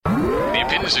The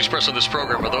opinions expressed on this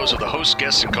program are those of the hosts,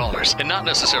 guests, and callers, and not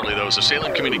necessarily those of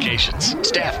Salem Communications,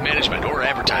 staff, management, or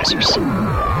advertisers.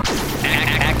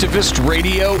 Activist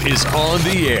Radio is on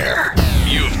the air.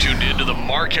 You have tuned in to the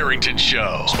Mark Harrington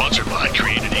Show, sponsored by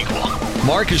Created Equal.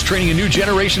 Mark is training a new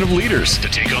generation of leaders to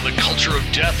take on the culture of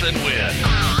death and win.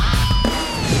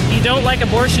 If you don't like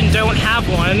abortion, don't have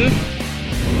one.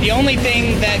 The only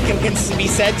thing that can be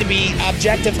said to be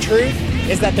objective truth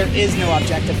is that there is no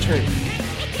objective truth.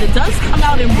 It does come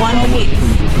out in one piece.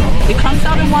 It comes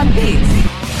out in one piece.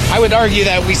 I would argue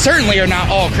that we certainly are not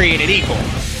all created equal.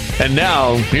 And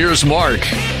now, here's Mark.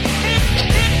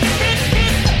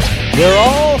 They're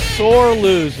all sore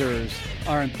losers,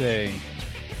 aren't they?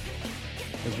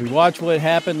 As we watch what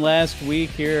happened last week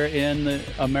here in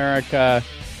America,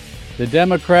 the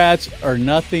Democrats are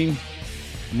nothing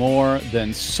more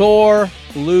than sore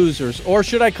losers. Or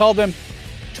should I call them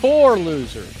tore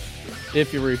losers,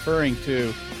 if you're referring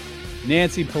to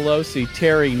Nancy Pelosi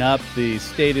tearing up the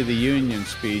State of the Union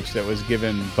speech that was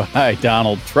given by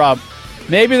Donald Trump.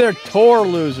 Maybe they're tore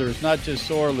losers, not just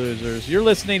sore losers. You're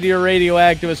listening to your radio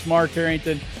activist, Mark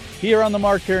Harrington, here on the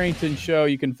Mark Harrington Show.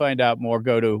 You can find out more.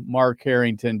 Go to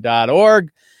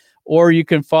markharrington.org, or you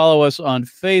can follow us on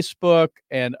Facebook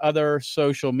and other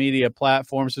social media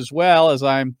platforms, as well as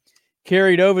I'm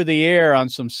carried over the air on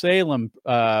some Salem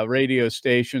radio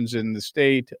stations in the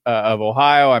state of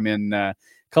Ohio. I'm in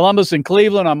Columbus and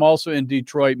Cleveland. I'm also in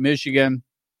Detroit, Michigan.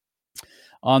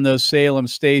 On those Salem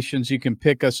stations, you can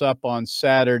pick us up on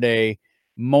Saturday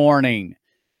morning.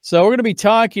 So we're going to be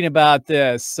talking about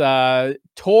this.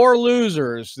 Tore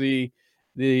losers, the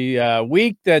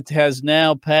week that has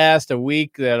now passed, a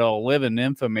week that'll live in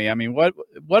infamy. I mean, what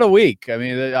a week. I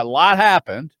mean, a lot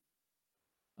happened.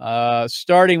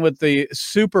 Starting with the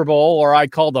Super Bowl, or I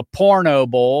call the Porno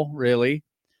Bowl, really.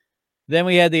 Then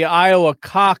we had the Iowa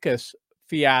caucus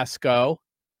fiasco,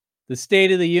 the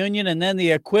State of the Union, and then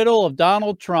the acquittal of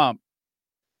Donald Trump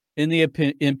in the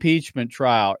impeachment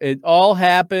trial. It all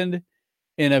happened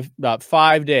in about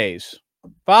 5 days.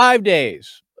 5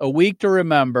 days, a week to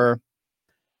remember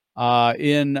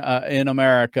in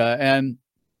America. And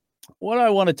what I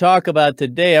want to talk about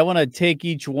today, I want to take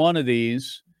each one of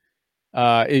these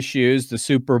issues, the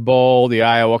Super Bowl, the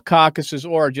Iowa caucuses,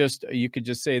 or just, you could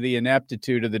just say the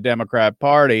ineptitude of the Democrat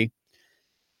Party,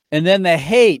 and then the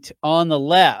hate on the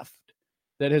left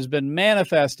that has been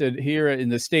manifested here in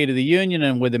the State of the Union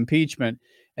and with impeachment,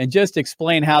 and just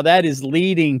explain how that is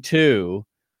leading to,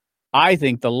 I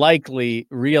think, the likely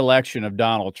reelection of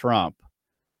Donald Trump.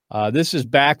 This is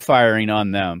backfiring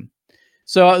on them.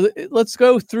 So let's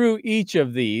go through each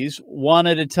of these one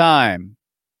at a time.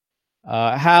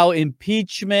 How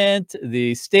impeachment,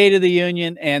 the State of the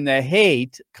Union, and the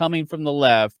hate coming from the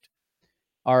left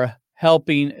are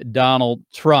helping Donald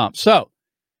Trump. So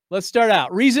let's start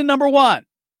out. Reason number one,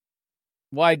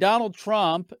 why Donald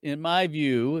Trump, in my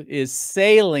view, is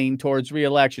sailing towards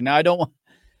reelection. Now, I don't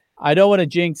want to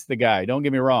jinx the guy. Don't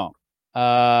get me wrong.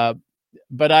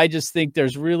 But I just think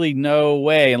there's really no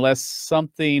way, unless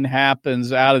something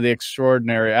happens out of the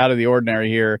extraordinary, out of the ordinary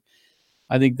here.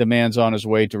 I think the man's on his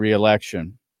way to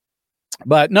reelection.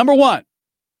 But number one,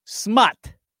 smut.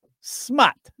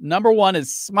 Smut. Number one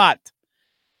is smut.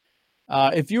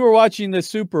 If you were watching the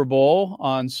Super Bowl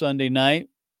on Sunday night,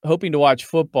 hoping to watch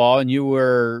football, and you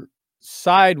were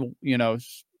side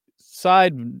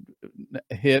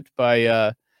hit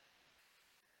by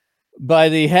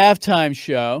the halftime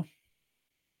show,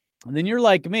 then you're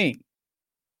like me.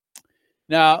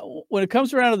 Now, when it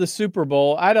comes around to the Super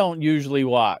Bowl, I don't usually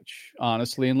watch,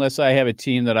 honestly, unless I have a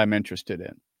team that I'm interested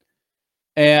in.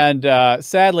 And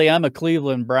sadly, I'm a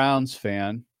Cleveland Browns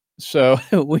fan, so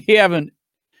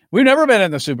we've never been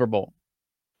in the Super Bowl.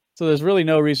 So there's really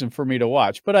no reason for me to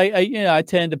watch. But I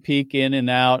tend to peek in and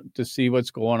out to see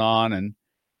what's going on.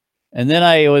 And then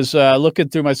I was looking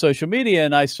through my social media,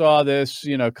 and I saw this,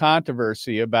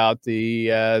 controversy about the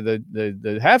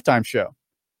halftime show.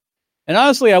 And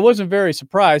honestly, I wasn't very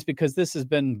surprised, because this has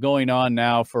been going on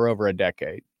now for over a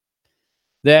decade.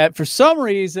 That for some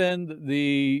reason,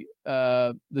 the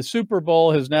Super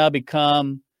Bowl has now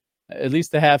become, at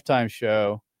least the halftime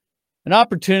show, an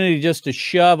opportunity just to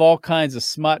shove all kinds of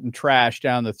smut and trash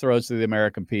down the throats of the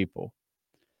American people.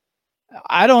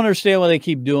 I don't understand why they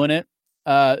keep doing it.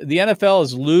 The NFL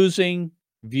is losing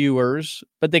viewers,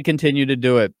 but they continue to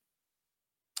do it.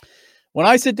 When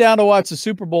I sit down to watch the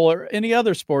Super Bowl or any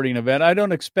other sporting event, I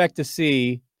don't expect to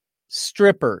see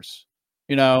strippers,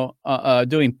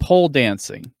 doing pole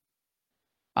dancing.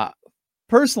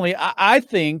 Personally, I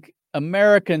think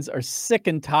Americans are sick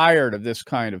and tired of this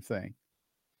kind of thing.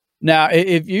 Now,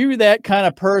 if you're that kind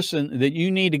of person that you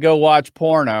need to go watch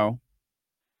porno,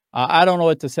 I don't know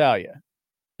what to tell you.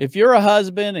 If you're a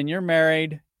husband and you're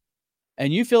married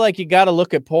and you feel like you got to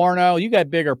look at porno, you got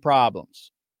bigger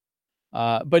problems.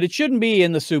 But it shouldn't be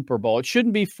in the Super Bowl. It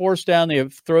shouldn't be forced down the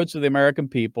throats of the American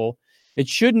people. It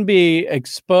shouldn't be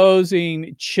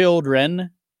exposing children,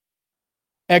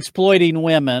 exploiting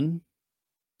women.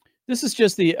 This is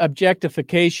just the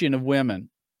objectification of women.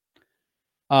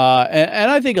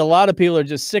 And I think a lot of people are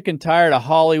just sick and tired of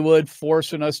Hollywood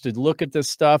forcing us to look at this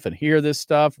stuff and hear this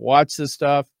stuff, watch this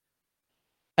stuff.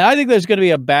 And I think there's going to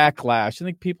be a backlash. I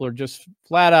think people are just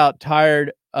flat out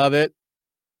tired of it.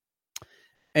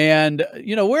 And,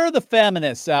 where are the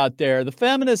feminists out there? The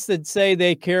feminists that say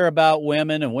they care about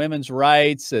women and women's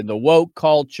rights and the woke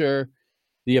culture,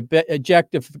 the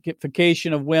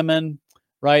objectification of women,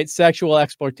 right? Sexual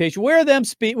exploitation. Where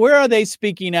are they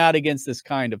speaking out against this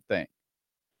kind of thing?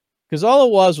 Because all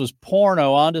it was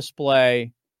porno on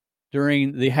display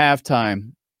during the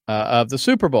halftime of the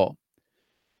Super Bowl.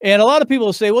 And a lot of people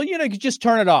will say, well, you just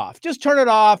turn it off. Just turn it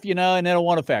off, and it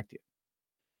won't affect you.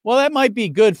 Well, that might be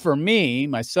good for me,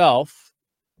 myself.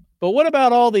 But what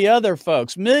about all the other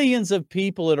folks? Millions of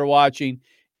people that are watching,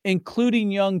 including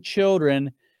young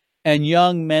children and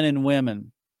young men and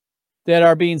women that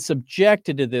are being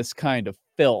subjected to this kind of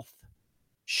filth.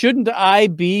 Shouldn't I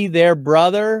be their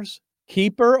brother's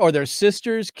keeper or their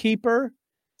sister's keeper?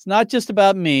 It's not just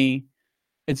about me.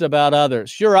 It's about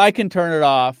others. Sure, I can turn it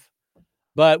off,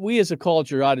 but we as a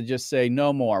culture ought to just say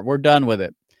no more. We're done with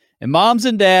it. And moms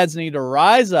and dads need to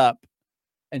rise up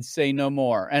and say no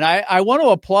more. And I want to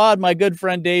applaud my good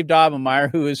friend Dave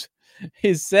Daubenmire,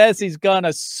 who says he's going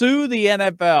to sue the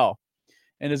NFL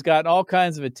and has gotten all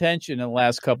kinds of attention in the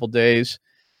last couple of days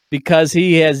because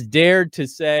he has dared to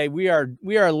say we are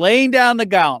laying down the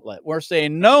gauntlet. We're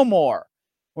saying no more.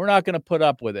 We're not going to put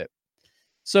up with it.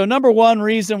 So number one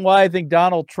reason why I think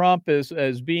Donald Trump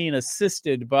is being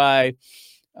assisted by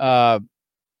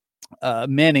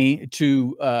many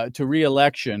to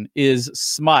re-election is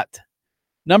smut.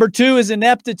 Number two is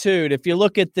ineptitude. If you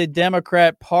look at the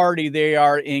Democrat Party, they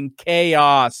are in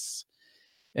chaos.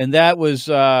 And that was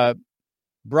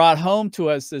brought home to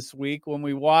us this week when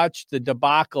we watched the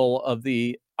debacle of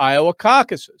the Iowa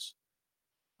caucuses.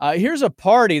 Here's a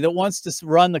party that wants to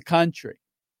run the country.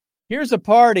 Here's a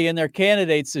party and their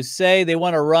candidates who say they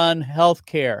want to run health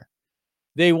care.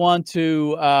 They want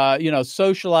to,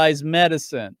 socialize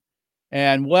medicine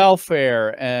and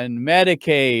welfare and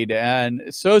Medicaid and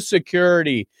Social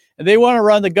Security. And they want to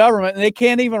run the government, and they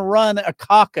can't even run a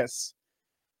caucus.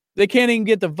 They can't even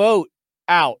get the vote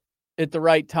out at the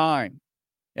right time.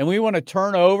 And we want to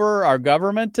turn over our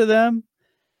government to them.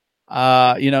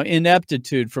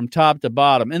 Ineptitude from top to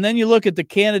bottom. And then you look at the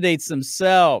candidates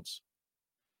themselves.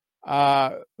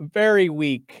 Very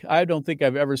weak. I don't think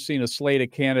I've ever seen a slate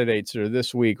of candidates that are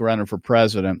this weak running for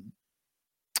president.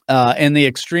 And the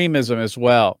extremism as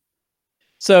well.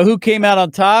 So who came out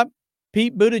on top?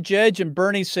 Pete Buttigieg and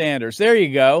Bernie Sanders. There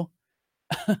you go.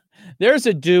 There's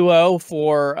a duo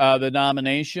for the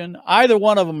nomination. Either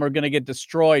one of them are going to get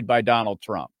destroyed by Donald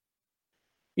Trump.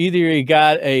 Either you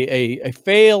got a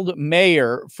failed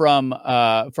mayor from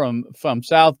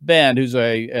South Bend who's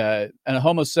a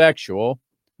homosexual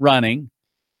running.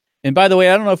 And by the way,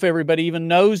 I don't know if everybody even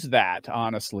knows that,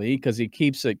 honestly, because he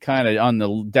keeps it kind of on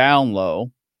the down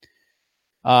low.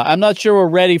 I'm not sure we're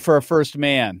ready for a first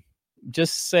man.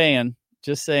 Just saying.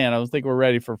 I don't think we're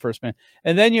ready for a first man.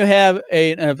 And then you have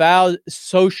an avowed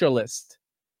socialist.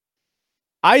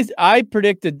 I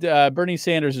predicted Bernie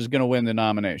Sanders is going to win the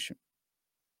nomination.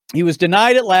 He was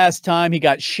denied it last time. He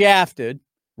got shafted,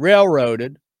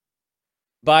 railroaded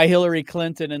by Hillary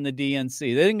Clinton and the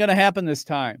DNC. That isn't going to happen this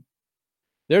time.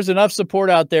 There's enough support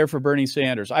out there for Bernie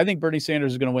Sanders. I think Bernie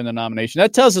Sanders is going to win the nomination.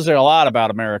 That tells us a lot about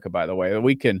America, by the way, that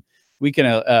we can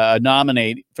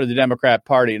nominate for the Democrat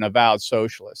Party an avowed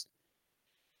socialist.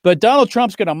 But Donald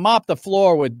Trump's going to mop the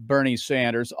floor with Bernie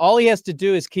Sanders. All he has to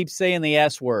do is keep saying the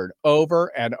S word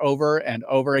over and over and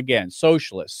over again.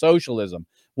 Socialist, socialism.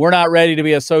 We're not ready to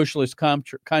be a socialist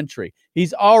country.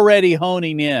 He's already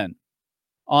honing in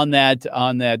on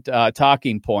that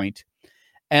talking point.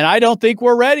 And I don't think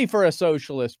we're ready for a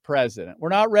socialist president. We're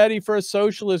not ready for a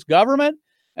socialist government,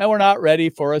 and we're not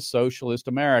ready for a socialist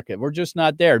America. We're just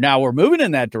not there. Now, we're moving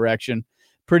in that direction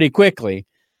pretty quickly,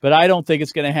 but I don't think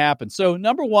it's going to happen. So,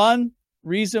 number one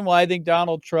reason why I think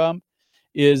Donald Trump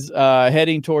is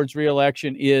heading towards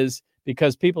re-election is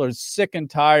because people are sick and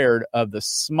tired of the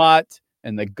smut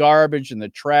and the garbage and the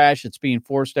trash that's being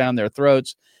forced down their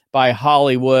throats by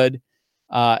Hollywood.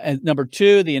 And number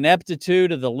two, the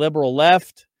ineptitude of the liberal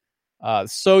left,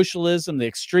 socialism, the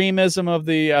extremism of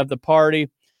the party.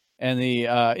 and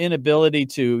the inability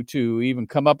to even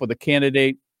come up with a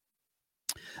candidate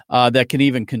that can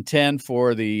even contend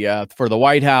for the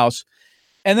White House.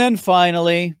 And then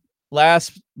finally,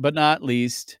 last but not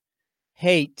least,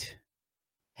 hate.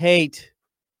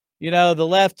 The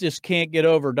left just can't get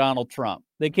over Donald Trump.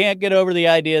 They can't get over the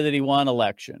idea that he won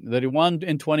election, that he won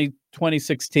in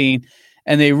 2016,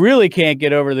 and they really can't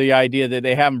get over the idea that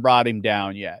they haven't brought him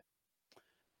down yet.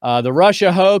 The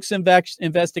Russia hoax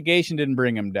investigation didn't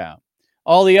bring him down.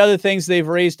 All the other things they've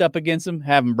raised up against him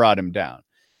haven't brought him down.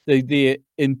 The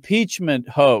impeachment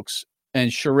hoax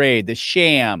and charade, the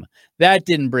sham, that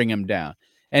didn't bring him down.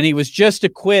 And he was just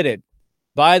acquitted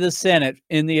by the Senate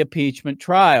in the impeachment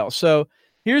trial. So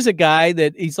here's a guy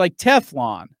that he's like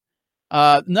Teflon.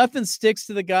 Nothing sticks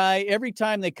to the guy. Every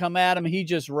time they come at him, he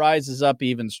just rises up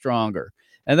even stronger.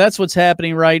 And that's what's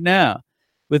happening right now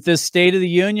with this State of the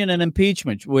Union and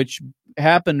impeachment, which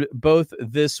happened both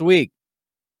this week.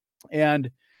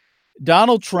 And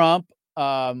Donald Trump,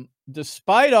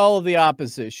 despite all of the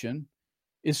opposition,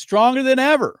 is stronger than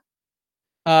ever.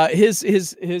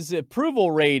 His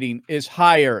approval rating is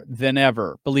higher than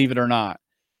ever, believe it or not.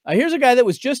 Here's a guy that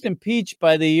was just impeached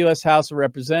by the U.S. House of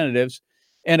Representatives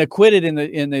and acquitted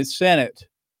in the Senate.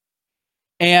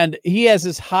 And he has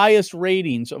his highest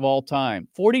ratings of all time,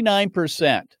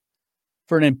 49%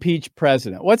 for an impeached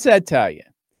president. What's that tell you?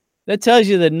 That tells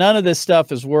you that none of this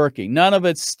stuff is working. None of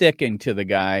it's sticking to the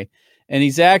guy. And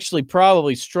he's actually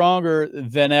probably stronger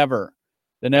than ever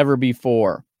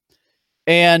before.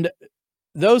 And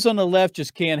those on the left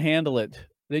just can't handle it.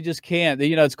 They just can't.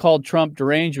 It's called Trump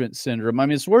derangement syndrome. I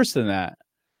mean, it's worse than that.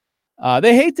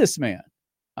 They hate this man.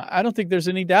 I don't think there's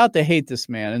any doubt they hate this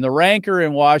man. And the rancor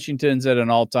in Washington's at an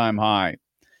all-time high.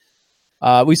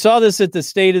 We saw this at the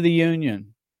State of the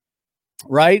Union,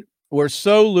 right? Where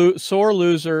sore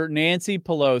loser Nancy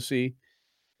Pelosi,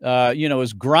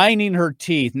 is grinding her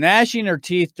teeth, gnashing her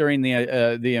teeth during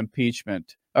the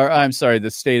impeachment,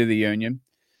 the State of the Union.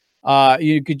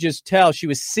 You could just tell she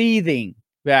was seething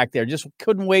back there, just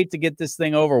couldn't wait to get this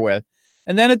thing over with.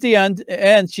 And then at the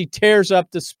end, she tears up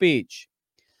the speech.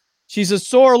 She's a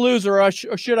sore loser, or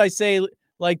should I say,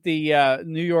 like the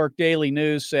New York Daily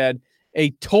News said,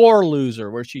 a tore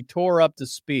loser, where she tore up the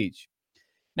speech.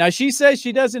 Now, she says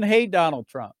she doesn't hate Donald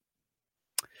Trump.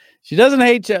 She doesn't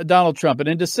hate Donald Trump. And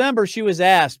in December, she was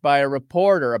asked by a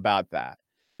reporter about that.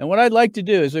 And what I'd like to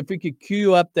do is if we could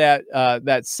cue up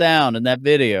that sound and that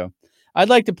video, I'd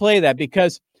like to play that,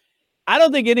 because I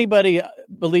don't think anybody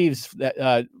believes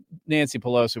that Nancy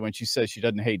Pelosi when she says she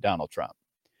doesn't hate Donald Trump.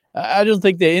 I don't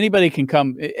think that anybody can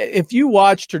come. If you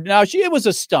watched her, now it was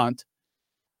a stunt,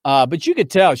 but you could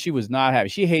tell she was not happy.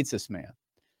 She hates this man.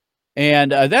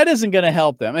 And that isn't going to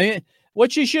help them. I mean,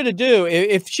 what she should have do,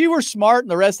 if she were smart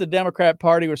and the rest of the Democrat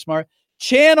Party were smart,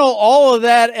 channel all of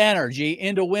that energy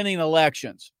into winning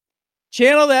elections.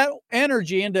 Channel that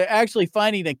energy into actually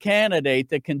finding a candidate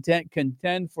that can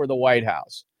contend for the White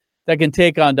House, that can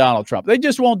take on Donald Trump. They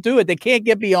just won't do it. They can't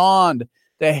get beyond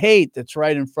the hate that's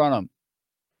right in front of them.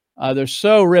 They're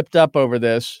so ripped up over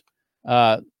this,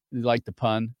 like the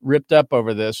pun, ripped up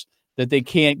over this, that they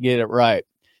can't get it right.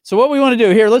 So what we want to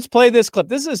do here, let's play this clip.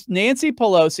 This is Nancy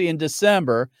Pelosi in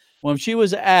December when she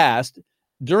was asked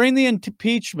during the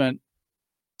impeachment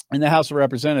in the House of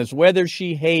Representatives whether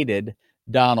she hated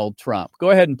Donald Trump. Go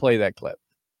ahead and play that clip.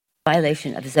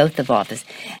 Violation of his oath of office.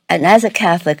 And as a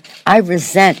Catholic, I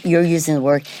resent your using the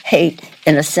word hate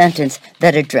in a sentence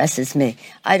that addresses me.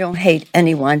 I don't hate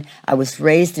anyone. I was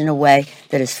raised in a way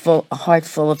that is a heart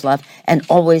full of love, and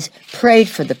always prayed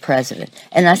for the president.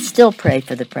 And I still pray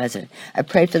for the president. I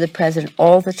pray for the president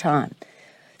all the time.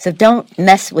 So don't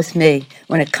mess with me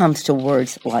when it comes to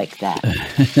words like that.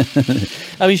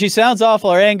 I mean, she sounds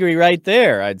awful angry right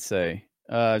there, I'd say.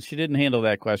 She didn't handle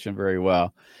that question very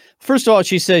well. First of all,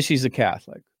 she says she's a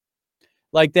Catholic.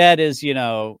 Like that is,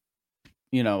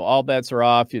 all bets are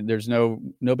off. There's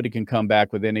nobody can come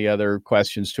back with any other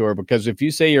questions to her, because if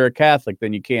you say you're a Catholic,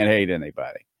 then you can't hate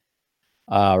anybody.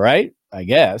 Right? I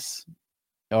guess.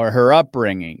 Or her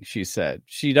upbringing, she said.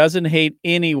 She doesn't hate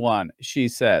anyone, she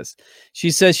says.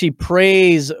 She says she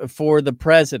prays for the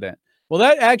president. Well,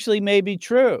 that actually may be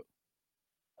true.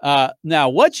 Now,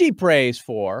 what she prays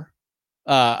for,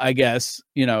 I guess,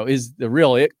 is the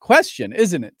real question,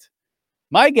 isn't it?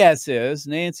 My guess is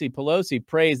Nancy Pelosi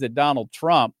prays that Donald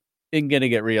Trump isn't going to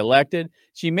get reelected.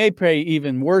 She may pray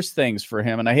even worse things for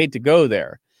him, and I hate to go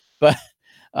there, but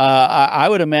I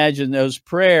would imagine those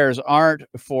prayers aren't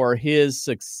for his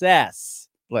success,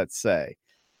 let's say.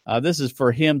 This is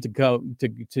for him to go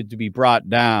to be brought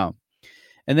down.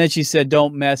 And then she said,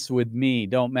 don't mess with me.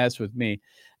 Don't mess with me.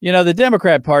 The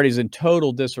Democrat Party is in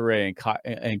total disarray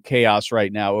and chaos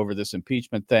right now over this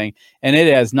impeachment thing, and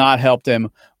it has not helped them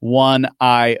one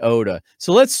iota.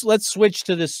 So let's switch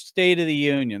to the State of the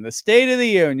Union. The State of the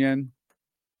Union,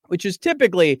 which is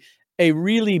typically a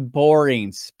really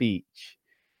boring speech.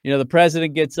 The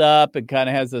president gets up and kind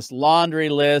of has this laundry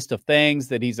list of things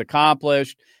that he's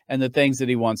accomplished and the things that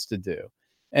he wants to do.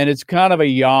 And it's kind of a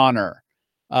yawner.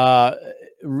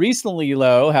 Recently,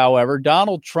 though, however,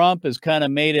 Donald Trump has kind of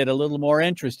made it a little more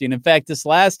interesting. In fact, this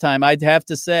last time, I'd have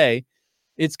to say,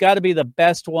 it's got to be the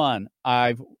best one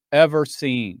I've ever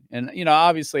seen. And,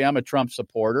 obviously, I'm a Trump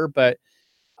supporter, but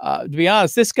to be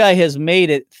honest, this guy has made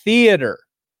it theater.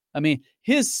 I mean,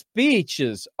 his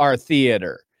speeches are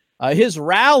theater. His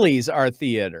rallies are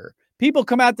theater. People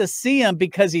come out to see him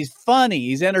because he's funny,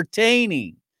 he's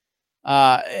entertaining,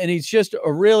 and he's just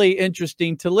really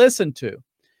interesting to listen to.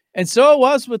 And so it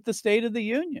was with the State of the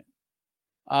Union.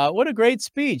 What a great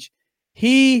speech.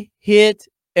 He hit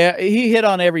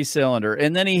on every cylinder.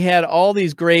 And then he had all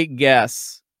these great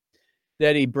guests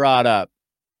that he brought up.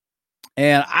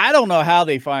 And I don't know how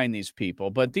they find these people,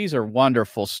 but these are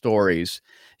wonderful stories.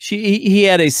 He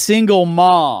had a single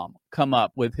mom come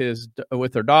up with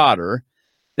her daughter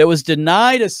that was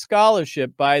denied a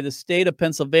scholarship by the state of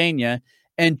Pennsylvania,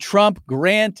 and Trump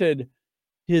granted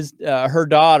her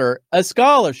daughter a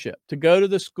scholarship to go to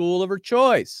the school of her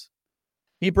choice.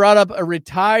 He brought up a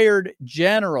retired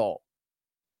general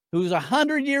who's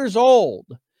 100 years old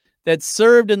that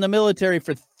served in the military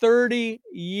for 30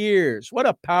 years. What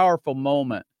a powerful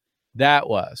moment that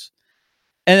was.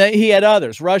 And he had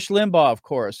others. Rush Limbaugh, of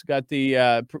course, got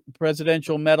the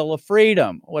Presidential Medal of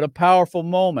Freedom. What a powerful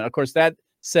moment. Of course, that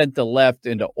sent the left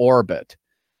into orbit,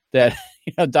 that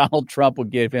Donald Trump would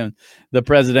give him the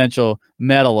Presidential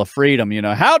Medal of Freedom.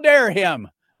 How dare him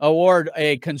award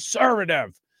a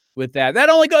conservative with that? That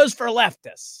only goes for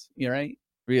leftists, right?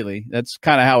 Really, that's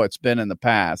kind of how it's been in the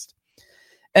past.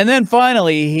 And then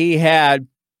finally, he had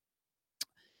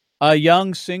a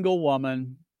young single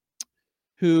woman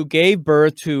who gave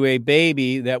birth to a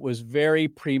baby that was very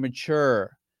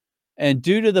premature. And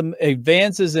due to the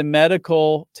advances in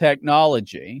medical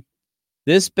technology,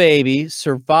 this baby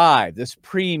survived, this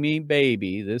preemie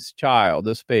baby, this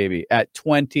baby, at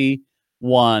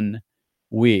 21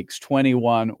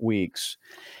 weeks.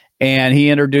 And he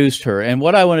introduced her. And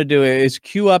what I want to do is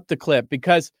cue up the clip,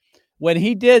 because when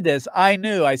he did this,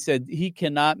 I said, he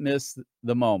cannot miss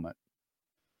the moment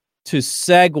to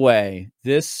segue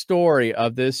this story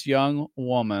of this young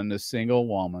woman, this single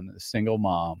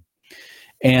mom,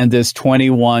 and this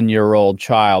 21-year-old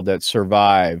child that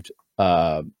survived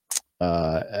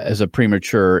as a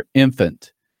premature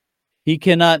infant. He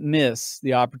cannot miss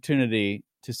the opportunity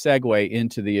to segue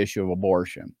into the issue of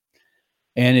abortion.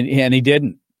 And he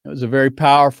didn't. It was a very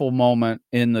powerful moment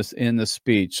in the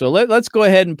speech. So let's go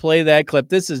ahead and play that clip.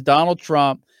 This is Donald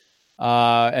Trump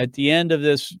at the end of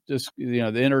this the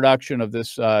introduction of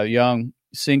this young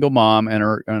single mom and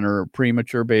her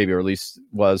premature baby, or at least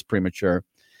was premature,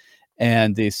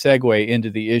 and the segue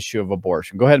into the issue of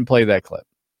abortion. Go ahead and play that clip.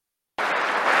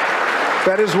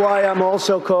 That is why I'm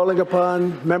also calling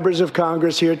upon members of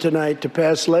Congress here tonight to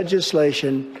pass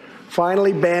legislation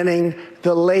finally banning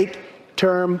the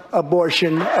late-term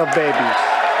abortion of babies.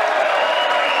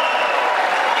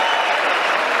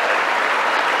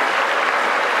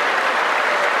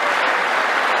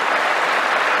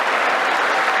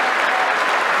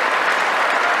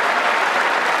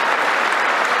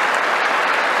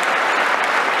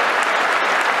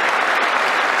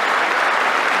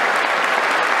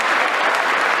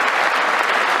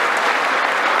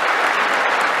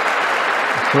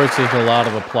 Of course, there's a lot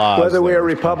of applause. Whether we are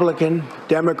Republican,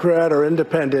 Democrat, or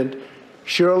Independent,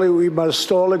 surely we must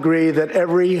all agree that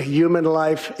every human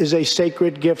life is a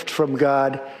sacred gift from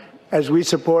God. As we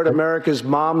support America's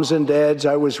moms and dads,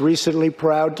 I was recently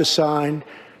proud to sign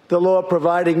the law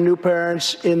providing new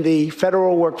parents in the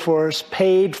federal workforce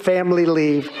paid family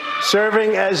leave,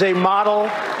 serving as a model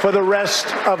for the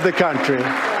rest of the country.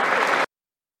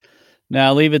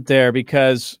 Now, leave it there,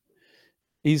 because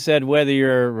he said whether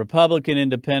you're Republican,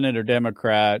 Independent, or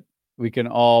Democrat, we can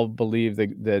all believe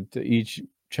that each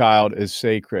child is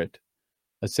sacred,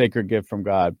 a sacred gift from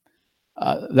God.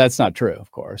 That's not true, of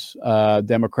course.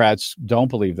 Democrats don't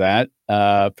believe that.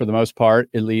 For the most part,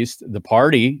 at least, the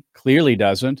party clearly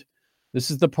doesn't.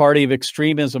 This is the party of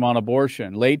extremism on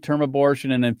abortion, late-term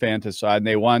abortion and infanticide, and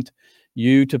they want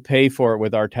you to pay for it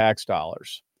with our tax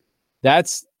dollars.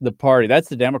 That's the party. That's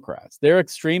the Democrats. They're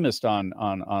extremist on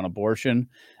abortion,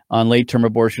 on late-term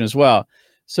abortion as well.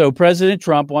 So President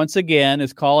Trump, once again,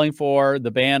 is calling for the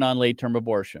ban on late-term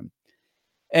abortion.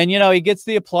 And, he gets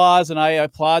the applause, and I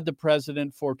applaud the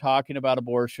president for talking about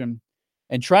abortion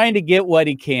and trying to get what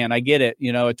he can. I get it, a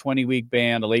 20-week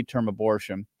ban, a late-term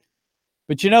abortion.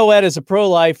 But you know what? As a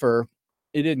pro-lifer,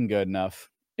 it isn't good enough.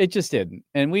 It just isn't.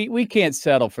 And we can't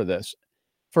settle for this.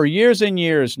 For years and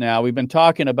years now, we've been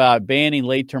talking about banning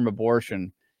late-term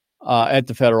abortion at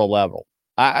the federal level.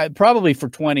 Probably for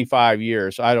 25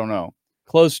 years. I don't know.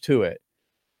 Close to it.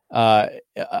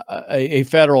 A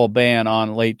federal ban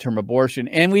on late-term abortion.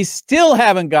 And we still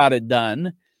haven't got it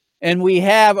done. And we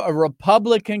have a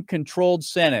Republican-controlled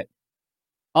Senate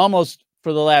almost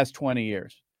for the last 20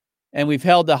 years. And we've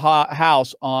held the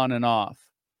House on and off.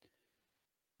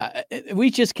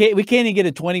 We can't even get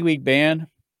a 20-week ban.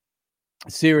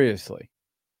 Seriously.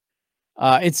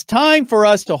 It's time for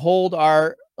us to hold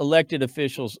our elected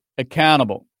officials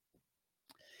accountable.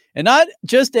 And not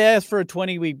just ask for a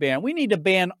 20-week ban. We need to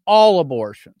ban all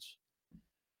abortions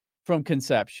from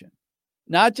conception.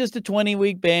 Not just a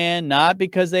 20-week ban, not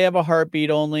because they have a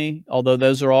heartbeat only, although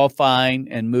those are all fine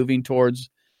and moving towards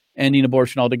ending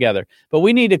abortion altogether. But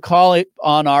we need to call it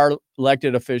on our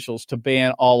elected officials to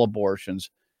ban all abortions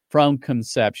from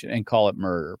conception and call it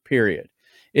murder, period.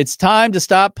 It's time to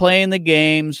stop playing the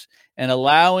games and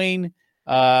allowing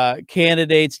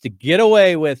candidates to get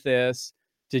away with this,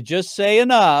 to just say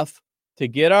enough to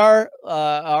get our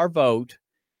vote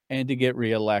and to get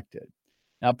reelected.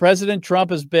 Now, President Trump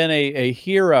has been a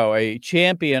hero, a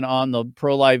champion on the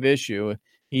pro-life issue.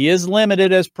 He is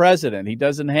limited as president. He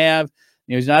doesn't have,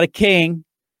 he's not a king.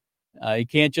 He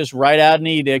can't just write out an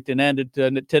edict and end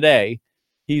it today.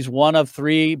 He's one of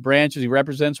three branches. He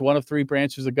represents one of three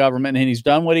branches of government, and he's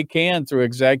done what he can through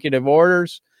executive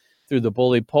orders, through the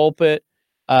bully pulpit,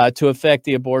 to affect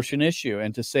the abortion issue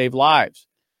and to save lives.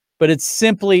 But it's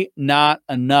simply not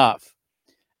enough.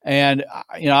 And,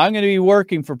 I'm going to be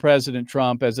working for President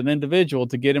Trump as an individual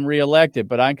to get him reelected.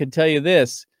 But I can tell you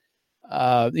this,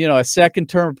 a second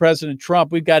term of President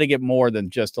Trump, we've got to get more than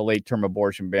just a late term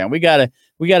abortion ban. We got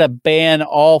to ban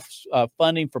all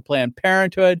funding for Planned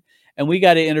Parenthood. And we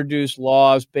got to introduce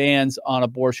laws, bans on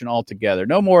abortion altogether.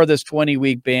 No more of this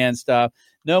 20-week ban stuff.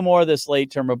 No more of this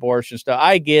late-term abortion stuff.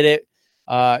 I get it.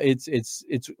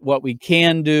 It's what we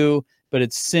can do, but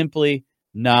it's simply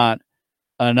not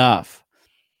enough.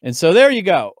 And so there you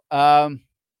go.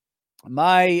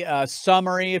 My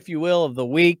summary, if you will, of the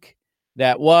week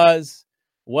that was.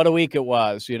 What a week it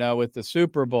was, with the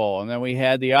Super Bowl. And then we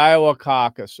had the Iowa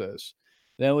caucuses.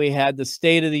 Then we had the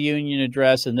State of the Union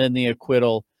address, and then the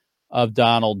acquittal of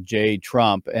Donald J.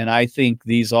 Trump. And I think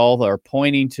these all are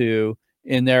pointing to,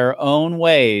 in their own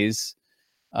ways,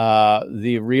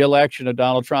 the reelection of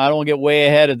Donald Trump. I don't want to get way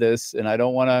ahead of this, and I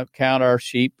don't want to count our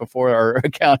sheep before, or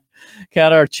count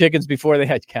our chickens before they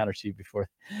hatch. Count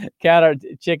our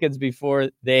chickens before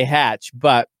they hatch.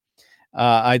 But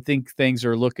I think things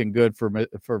are looking good for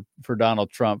Donald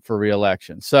Trump for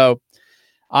reelection. So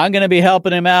I'm going to be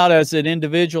helping him out as an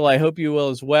individual. I hope you will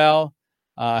as well.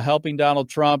 Helping Donald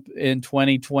Trump in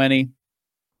 2020.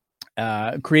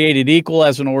 Created Equal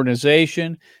as an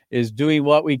organization is doing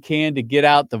what we can to get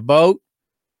out the vote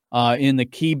in the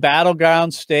key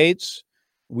battleground states.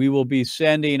 We will be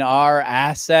sending our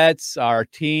assets, our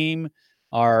team,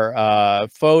 our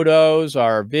photos,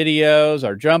 our videos,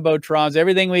 our jumbotrons,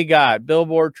 everything we got,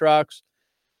 billboard trucks,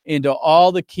 into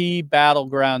all the key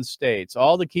battleground states.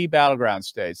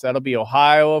 That'll be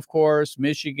Ohio, of course,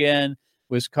 Michigan,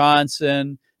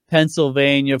 Wisconsin,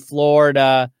 Pennsylvania,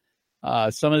 Florida,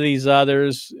 some of these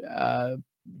others,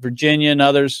 Virginia and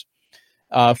others,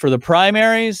 for the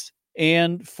primaries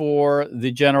and for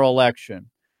the general election.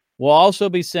 We'll also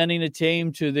be sending a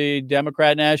team to the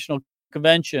Democrat National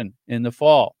Convention in the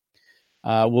fall.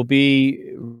 We'll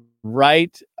be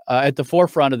right at the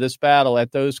forefront of this battle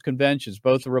at those conventions,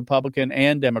 both the Republican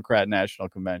and Democrat National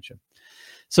Convention.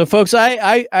 So, folks,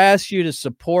 I ask you to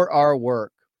support our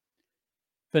work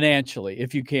financially,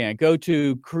 if you can. Go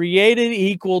to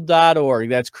createdequal.org.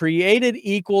 That's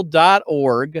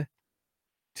createdequal.org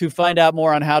to find out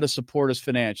more on how to support us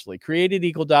financially.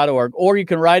 Createdequal.org. Or you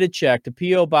can write a check to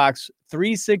P.O. Box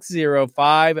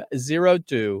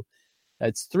 360502.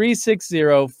 That's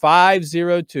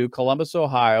 360502, Columbus,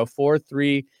 Ohio,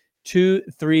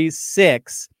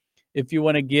 43236. If you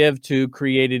want to give to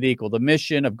Created Equal, the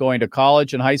mission of going to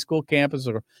college and high school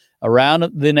campuses around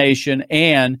the nation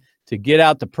and to get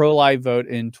out the pro-life vote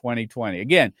in 2020.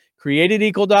 Again,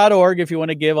 createdequal.org if you want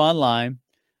to give online,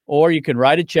 or you can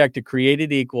write a check to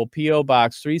Created Equal, P.O.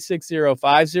 Box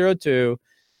 360502,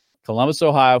 Columbus,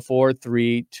 Ohio,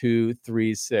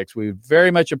 43236. We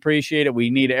very much appreciate it. We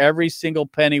need every single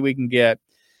penny we can get,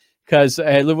 Because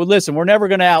listen, we're never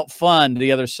going to outfund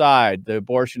the other side, the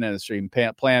abortion industry and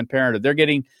Planned Parenthood. They're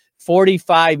getting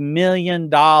 $45 million.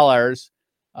 They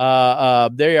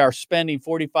are spending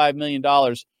 $45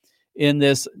 million in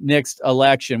this next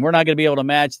election. We're not going to be able to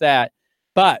match that,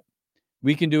 but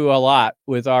we can do a lot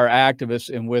with our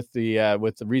activists and with the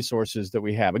resources that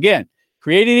we have. Again,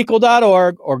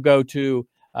 createanequal.org, or go to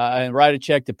and write a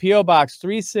check to P.O. Box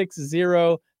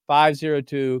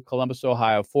 360502, Columbus,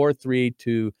 Ohio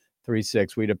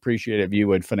 43236. We'd appreciate it if you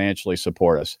would financially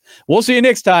support us. We'll see you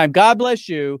next time. God bless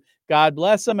you. God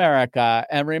bless America.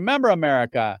 And remember,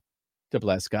 America, to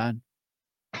bless God.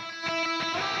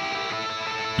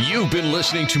 You've been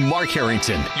listening to Mark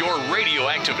Harrington, your radio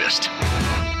activist.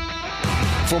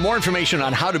 For more information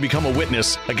on how to become a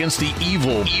witness against the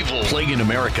evil plague in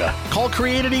America, call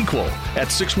Created Equal at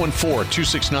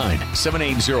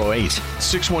 614-269-7808,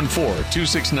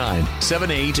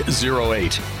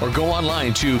 614-269-7808, or go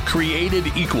online to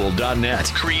createdequal.net,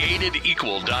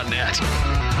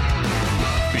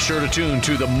 createdequal.net. Be sure to tune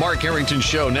to The Mark Harrington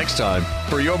Show next time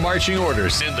for your marching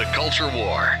orders in the culture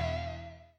war.